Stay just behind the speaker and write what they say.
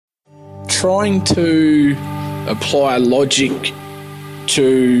trying to apply logic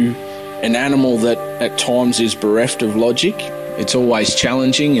to an animal that at times is bereft of logic. It's always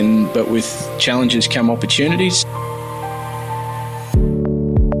challenging, but with challenges come opportunities.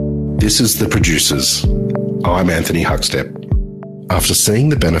 This is The Producers. I'm Anthony Huckstep. After seeing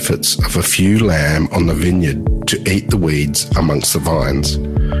the benefits of a few lamb on the vineyard to eat the weeds amongst the vines,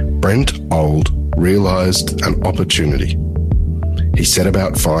 Brent Auld realised an opportunity. He set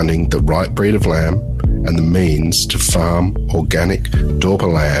about finding the right breed of lamb and the means to farm organic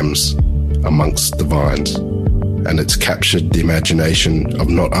Dorper lambs amongst the vines. And it's captured the imagination of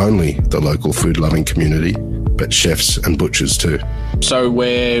not only the local food-loving community, but chefs and butchers too. So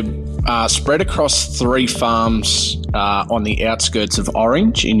we're spread across 3 farms on the outskirts of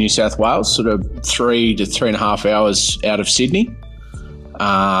Orange in New South Wales, sort of 3 to 3.5 hours out of Sydney.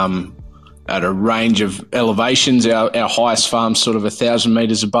 At a range of elevations, our highest farm's sort of 1,000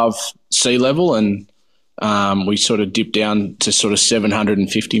 metres above sea level, and we sort of dip down to sort of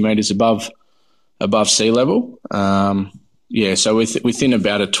 750 metres above sea level. So within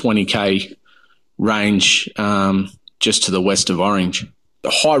about a 20k range, just to the west of Orange. The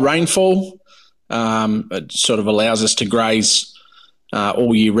high rainfall it sort of allows us to graze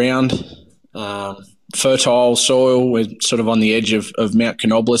all year round. Fertile soil, we're sort of on the edge of Mount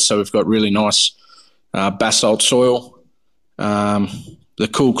Canobolas, so we've got really nice basalt soil. The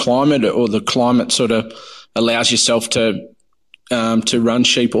cool climate, or the climate sort of allows yourself to run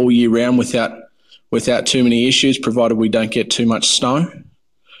sheep all year round without too many issues, provided we don't get too much snow.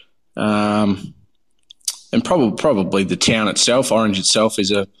 And probably the town itself, Orange itself,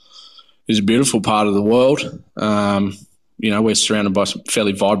 is a beautiful part of the world. We're surrounded by some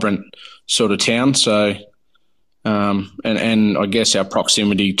fairly vibrant sort of town. So, and I guess our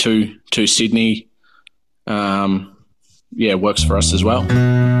proximity to Sydney, works for us as well.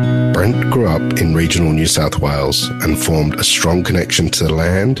 Brent grew up in regional New South Wales and formed a strong connection to the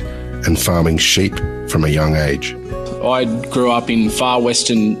land and farming sheep from a young age. I grew up in far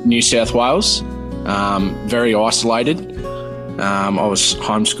western New South Wales, very isolated. I was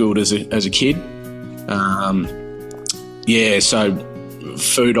homeschooled as a kid. So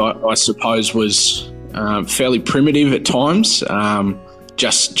food, I suppose, was fairly primitive at times,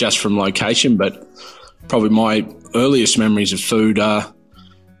 just from location. But probably my earliest memories of food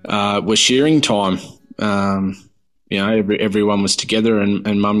were shearing time. Everyone was together,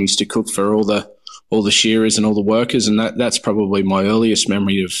 and Mum used to cook for all the shearers and all the workers, and that's probably my earliest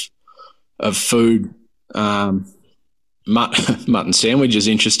memory of food. Mutton sandwiches,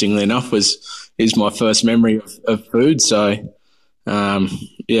 interestingly enough, is my first memory of food. So, I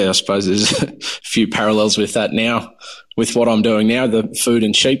suppose there's a few parallels with that now, with what I'm doing now, the food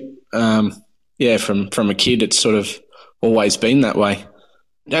and sheep. From a kid, it's sort of always been that way.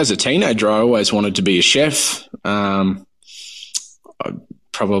 As a teenager, I always wanted to be a chef. I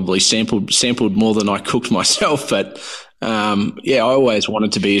probably sampled more than I cooked myself, but I always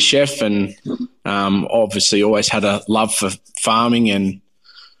wanted to be a chef, and obviously always had a love for farming, and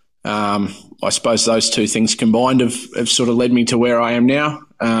I suppose those two things combined have sort of led me to where I am now.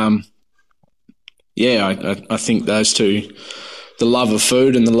 I think those two, the love of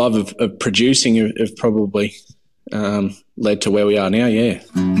food and the love of producing, have probably led to where we are now, yeah.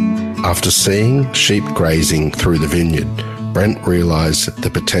 After seeing sheep grazing through the vineyard, Brent realised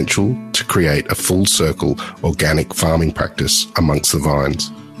the potential to create a full-circle organic farming practice amongst the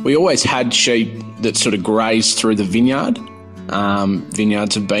vines. We always had sheep that sort of grazed through the vineyard.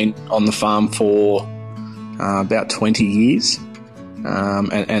 Vineyards have been on the farm for about 20 years,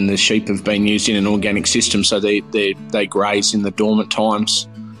 and the sheep have been used in an organic system, so they graze in the dormant times,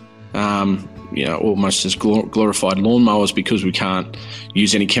 almost as glorified lawnmowers, because we can't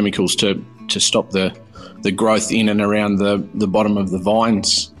use any chemicals to stop the growth in and around the bottom of the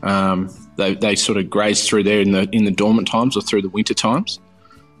vines. They sort of graze through there in the dormant times or through the winter times.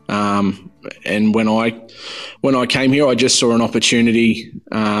 And when I came here, I just saw an opportunity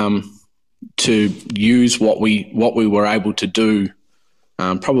to use what we were able to do,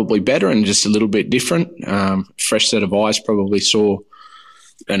 probably better and just a little bit different. Fresh set of eyes probably saw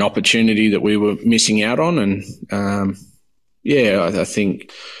an opportunity that we were missing out on, and I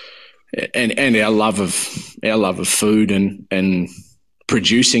think, and our love of food and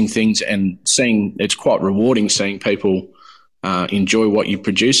producing things, and seeing, it's quite rewarding seeing people enjoy what you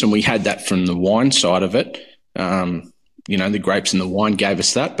produce, and we had that from the wine side of it. The grapes and the wine gave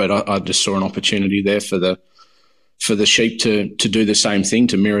us that, but I just saw an opportunity there for the sheep to do the same thing,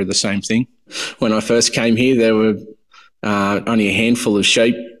 to mirror the same thing. When I first came here, there were only a handful of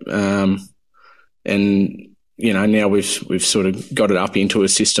sheep, and now we've sort of got it up into a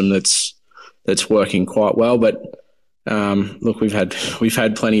system that's that's working quite well. But look, we've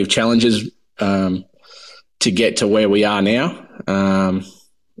had plenty of challenges to get to where we are now.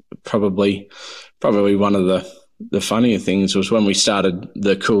 Probably one of the funnier things was when we started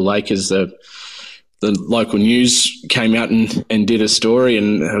the Cool Acres, the local news came out and did a story,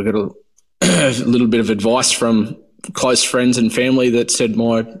 and I got a little bit of advice from close friends and family that said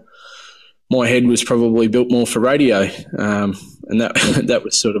my head was probably built more for radio, and that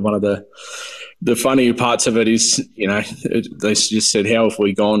was sort of one of the funnier parts of it. Is they just said, how have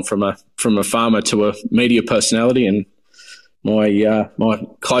we gone from a farmer to a media personality, and my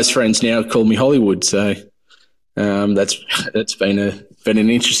close friends now call me Hollywood. So that's been an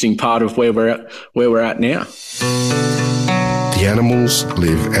interesting part of where we're at now. The animals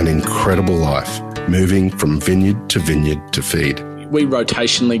live an incredible life, moving from vineyard to feed. We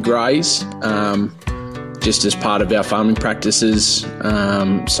rotationally graze, just as part of our farming practices.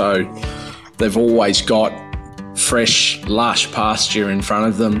 So they've always got fresh, lush pasture in front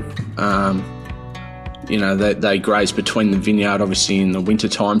of them. They graze between the vineyard, obviously in the winter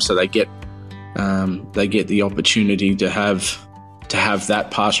time, so they get the opportunity to have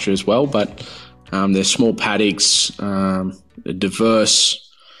that pasture as well. But they're small paddocks, a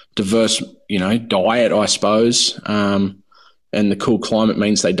diverse diet, I suppose. And the cool climate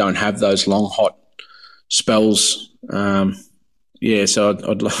means they don't have those long hot spells. So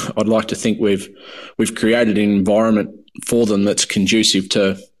I'd like to think we've created an environment for them that's conducive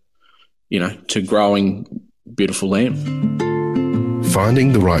to growing beautiful lamb.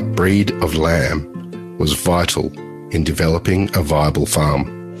 Finding the right breed of lamb was vital in developing a viable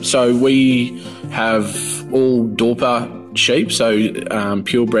farm. So we have all Dorper sheep, so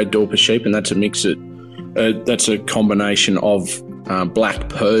purebred Dorper sheep, and that's a mix that's a combination of Black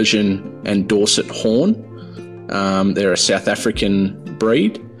Persian and Dorset Horn. They're a South African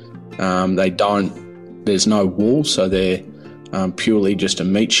breed. There's no wool, so they're purely just a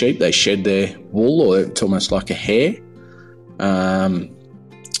meat sheep. They shed their wool, or it's almost like a hair. And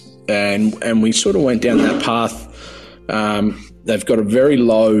we sort of went down that path. They've got a very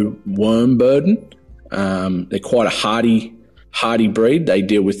low worm burden. They're quite a hardy breed. They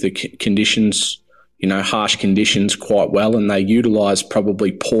deal with the conditions, harsh conditions quite well, and they utilise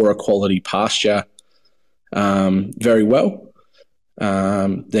probably poorer quality pasture very well.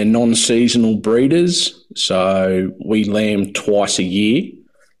 They're non-seasonal breeders, so we lamb twice a year.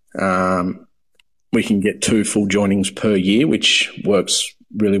 We can get 2 full joinings per year, which works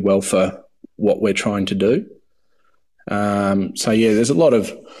really well for what we're trying to do. There's a lot of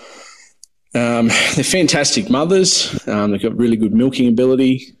they're fantastic mothers. They've got really good milking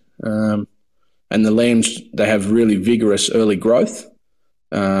ability, and the lambs, they have really vigorous early growth.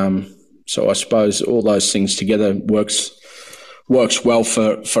 So I suppose all those things together works well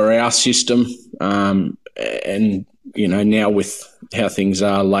for our system. And now with how things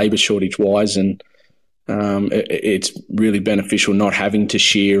are labour shortage wise, and it's really beneficial not having to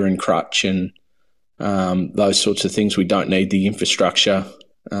shear and crutch and those sorts of things. We don't need the infrastructure,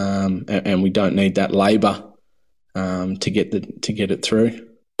 and we don't need that labour to get it through.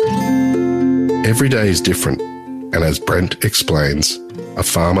 Every day is different, and as Brent explains, a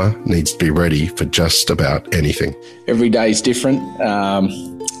farmer needs to be ready for just about anything. Every day is different.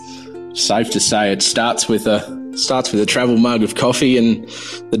 Safe to say it starts with a travel mug of coffee and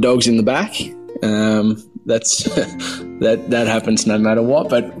the dog's in the back. That happens no matter what.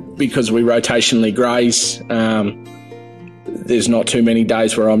 But because we rotationally graze, there's not too many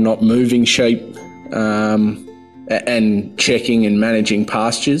days where I'm not moving sheep and checking and managing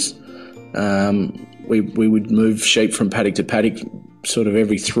pastures. We would move sheep from paddock to paddock sort of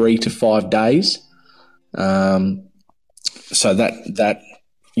every 3 to 5 days. So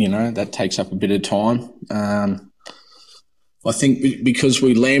that takes up a bit of time. I think because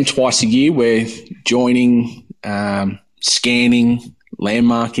we lamb twice a year, we're joining, scanning,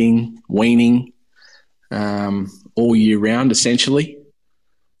 landmarking, weaning, all year round essentially.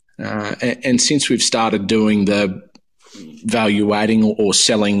 And since we've started doing the value adding or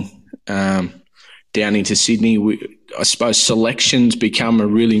selling down into Sydney, I suppose selection's become a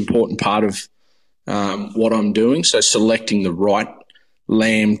really important part of what I'm doing. So selecting the right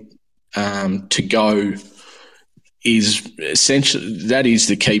lamb to go is essentially, that is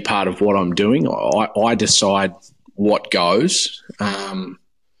the key part of what I'm doing. I decide what goes.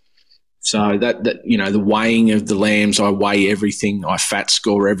 So that the weighing of the lambs, I weigh everything, I fat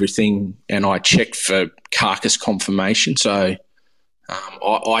score everything, and I check for carcass confirmation. So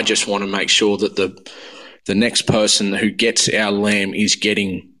I just want to make sure that the next person who gets our lamb is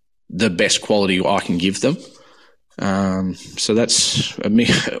getting the best quality I can give them. So that's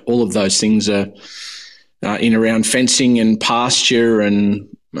all of those things are in around fencing and pasture and,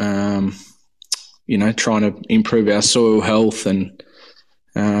 trying to improve our soil health and,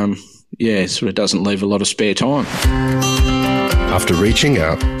 sort of doesn't leave a lot of spare time. After reaching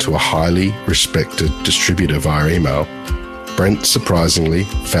out to a highly respected distributor via email, Brent surprisingly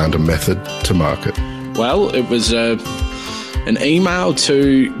found a method to market. Well, it was an email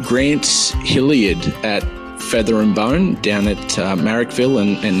to Grant Hilliard at Feather and Bone down at Marrickville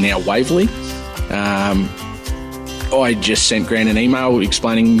and now Waverley. I just sent Grant an email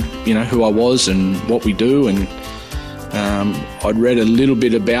explaining, who I was and what we do, and I'd read a little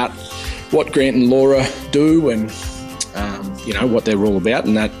bit about what Grant and Laura do and what they're all about,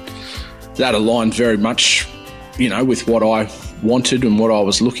 and that aligned very much, with what I wanted and what I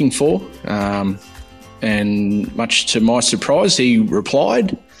was looking for. And much to my surprise, he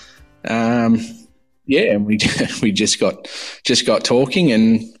replied. And we just got talking,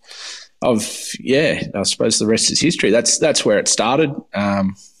 and I suppose the rest is history. That's where it started.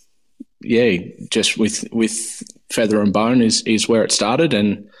 Just with Feather and Bone is where it started,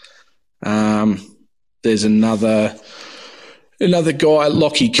 and there's another guy,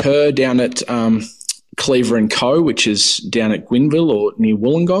 Lockie Kerr, down at Cleaver and Co., which is down at Gwynville or near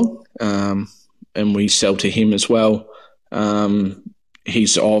Wollongong, and we sell to him as well.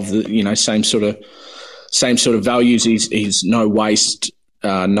 He's of the same sort of values. He's no waste,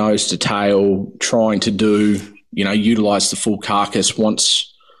 nose to tail, trying to do utilise the full carcass.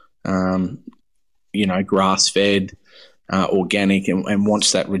 Wants grass fed, organic, and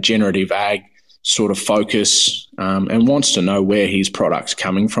wants that regenerative ag sort of focus, and wants to know where his product's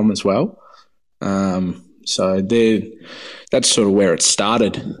coming from as well. So that's sort of where it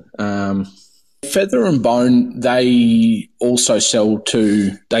started. Feather and Bone, they also sell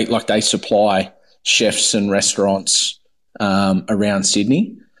to, they supply chefs and restaurants around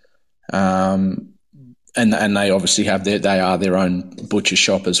Sydney, and they obviously have they are their own butcher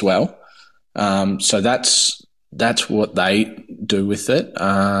shop as well. So that's what they do with it.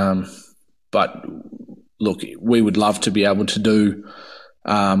 But look, we would love to be able to do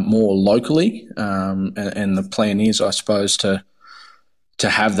more locally, and the plan is, I suppose, to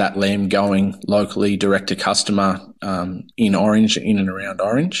have that lamb going locally, direct to customer, in Orange, in and around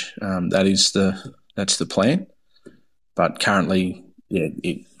Orange. That's the plan. But currently,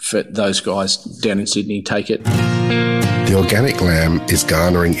 for those guys down in Sydney take it. The organic lamb is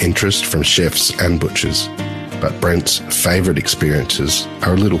garnering interest from chefs and butchers, but Brent's favourite experiences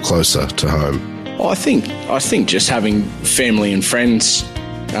are a little closer to home. Well, I think just having family and friends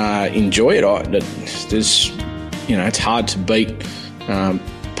enjoy it. It's hard to beat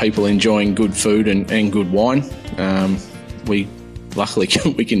people enjoying good food and good wine. We luckily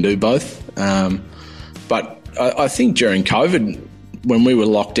we can do both. But I think during COVID, when we were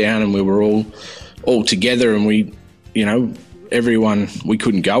locked down and we were all together, and we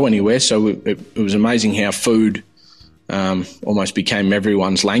couldn't go anywhere, so it was amazing how food almost became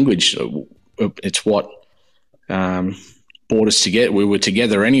everyone's language. It's what brought us together. We were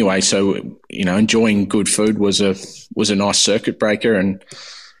together anyway, so enjoying good food was a nice circuit breaker, and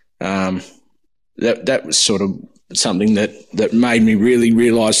that was sort of something that made me really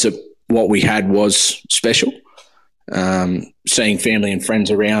realise that what we had was special. Seeing family and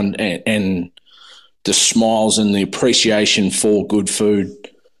friends around, and the smiles and the appreciation for good food,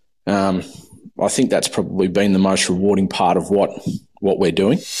 I think that's probably been the most rewarding part of what we're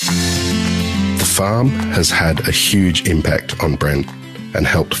doing. The farm has had a huge impact on Brent and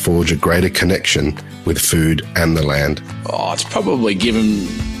helped forge a greater connection with food and the land. Oh, it's probably given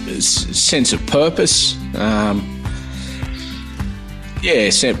a sense of purpose.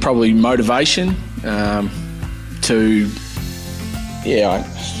 Probably motivation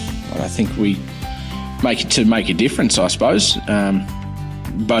I think we make a difference, I suppose.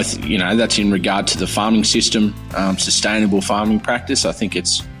 Both, that's in regard to the farming system, sustainable farming practice. I think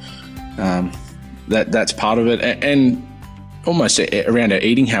it's that's part of it, and almost around our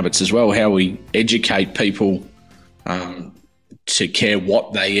eating habits as well, how we educate people to care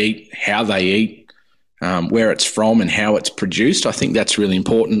what they eat, how they eat, where it's from and how it's produced. I think that's really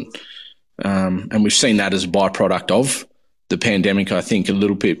important, and we've seen that as a byproduct of the pandemic. I think a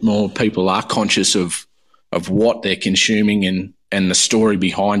little bit more people are conscious of what they're consuming and the story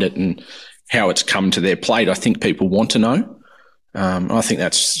behind it and how it's come to their plate. I think people want to know. I think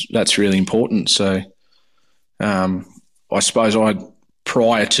that's really important. So I suppose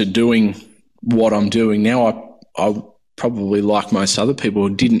prior to doing what I'm doing now, I probably, like most other people,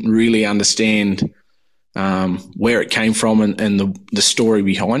 didn't really understand where it came from and the story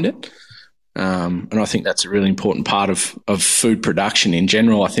behind it. And I think that's a really important part of food production in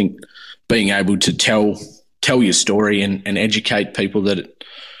general. I think being able to tell your story and educate people that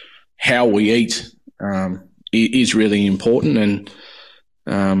how we eat is really important.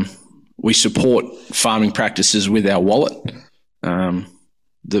 And we support farming practices with our wallet.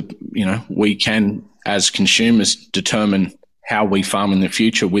 We can, as consumers, determine how we farm in the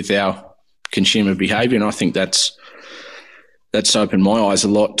future with our consumer behaviour, and I think that's opened my eyes a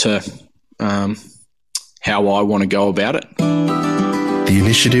lot to how I want to go about it. The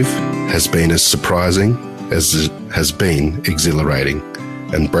initiative has been as surprising as it has been exhilarating,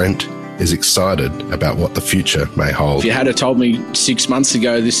 and Brent is excited about what the future may hold. If you had told me 6 months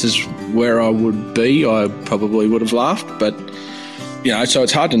ago this is where I would be, I probably would have laughed. But, so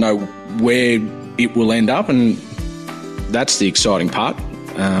it's hard to know where it will end up, and that's the exciting part,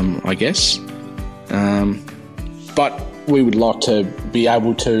 I guess. But we would like to be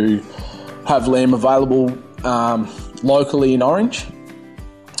able to have lamb available locally in Orange.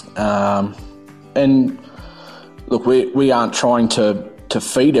 And look, we aren't trying to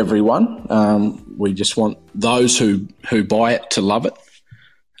feed everyone. We just want those who buy it to love it.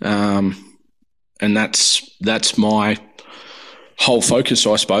 And that's my whole focus,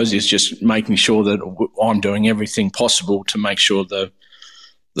 I suppose, is just making sure that I'm doing everything possible to make sure the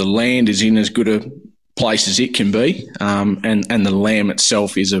land is in as good a place as it can be, and the lamb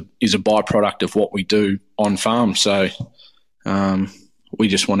itself is a byproduct of what we do on farm. So we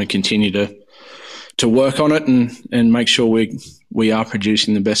just want to continue to work on it and make sure we are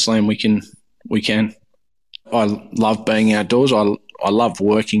producing the best lamb we can. I love being outdoors. I love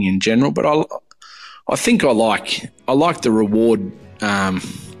working in general, but I think I like the reward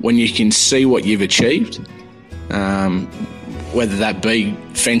when you can see what you've achieved. Whether that be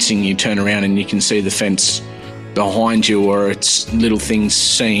fencing, you turn around and you can see the fence behind you, or it's little things,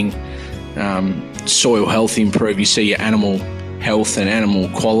 seeing soil health improve. You see your animal health and animal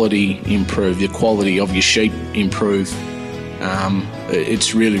quality improve, the quality of your sheep improve.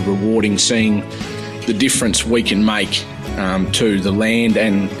 It's really rewarding seeing the difference we can make to the land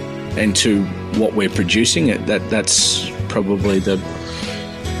and to what we're producing. That's probably the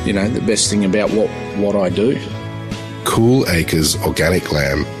best thing about what I do. Cool Acres Organic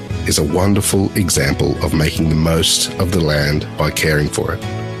Lamb is a wonderful example of making the most of the land by caring for it.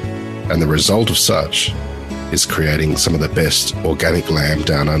 And the result of such is creating some of the best organic lamb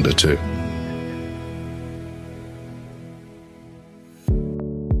down under too.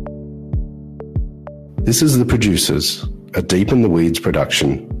 This is The Producers, a Deep in the Weeds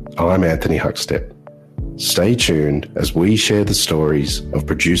production. I'm Anthony Huckstep. Stay tuned as we share the stories of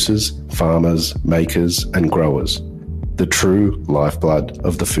producers, farmers, makers and growers, the true lifeblood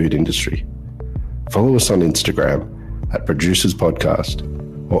of the food industry. Follow us on Instagram at Producers Podcast,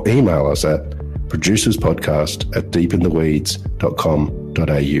 or email us at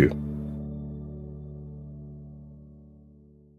producerspodcast@deepintheweeds.com.au.